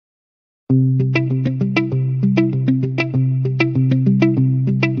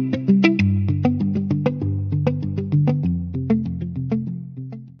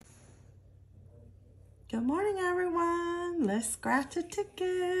got your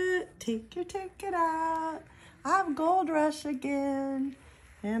ticket. Take your ticket out. I have Gold Rush again.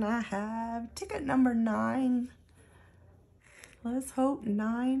 And I have ticket number 9. Let's hope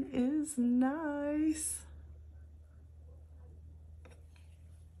 9 is nice.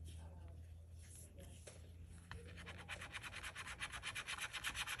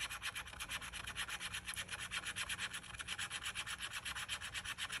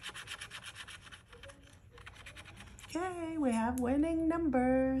 Okay, we have winning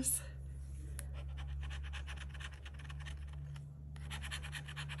numbers.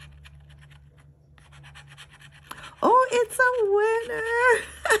 Oh, it's a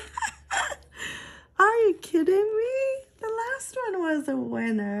winner. Are you kidding me? The last one was a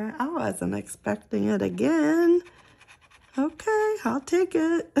winner. I wasn't expecting it again. Okay, I'll take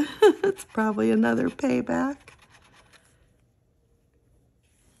it. It's probably another payback.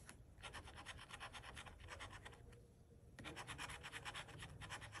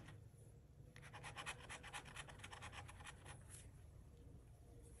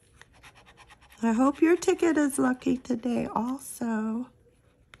 I hope your ticket is lucky today also.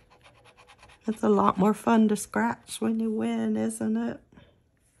 It's a lot more fun to scratch when you win, isn't it?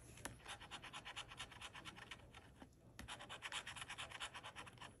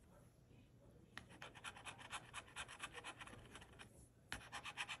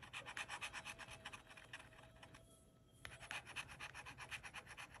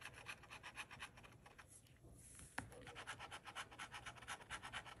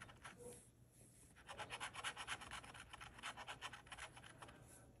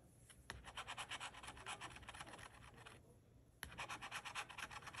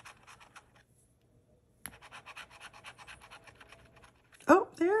 Oh,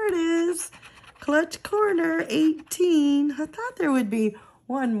 there it is. Clutch Corner 18. I thought there would be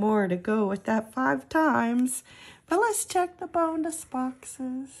one more to go with that 5 times. But let's check the bonus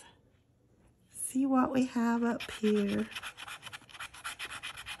boxes. See what we have up here.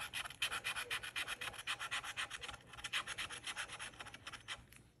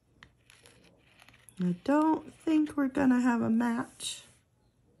 I don't think we're gonna have a match.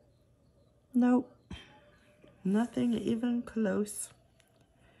 Nope. Nothing even close.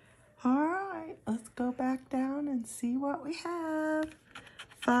 All right, let's go back down and see what we have.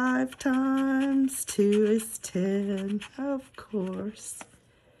 5 times 2 is 10, of course.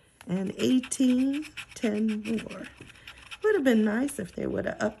 And 18, 10 more. Would have been nice if they would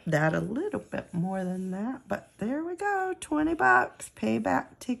have upped that a little bit more than that. But there we go, 20 bucks,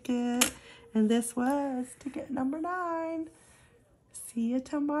 payback ticket. And this was ticket number 9. See you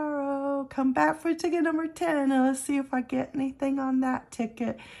tomorrow. Come back for ticket number 10 and let's see if I get anything on that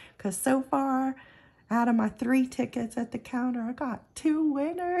ticket. Because so far, out of my 3 tickets at the counter, I got 2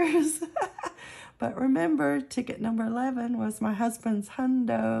 winners. But remember, ticket number 11 was my husband's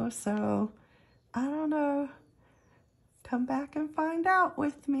hundo. So, I don't know. Come back and find out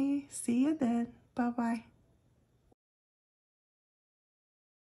with me. See you then. Bye-bye.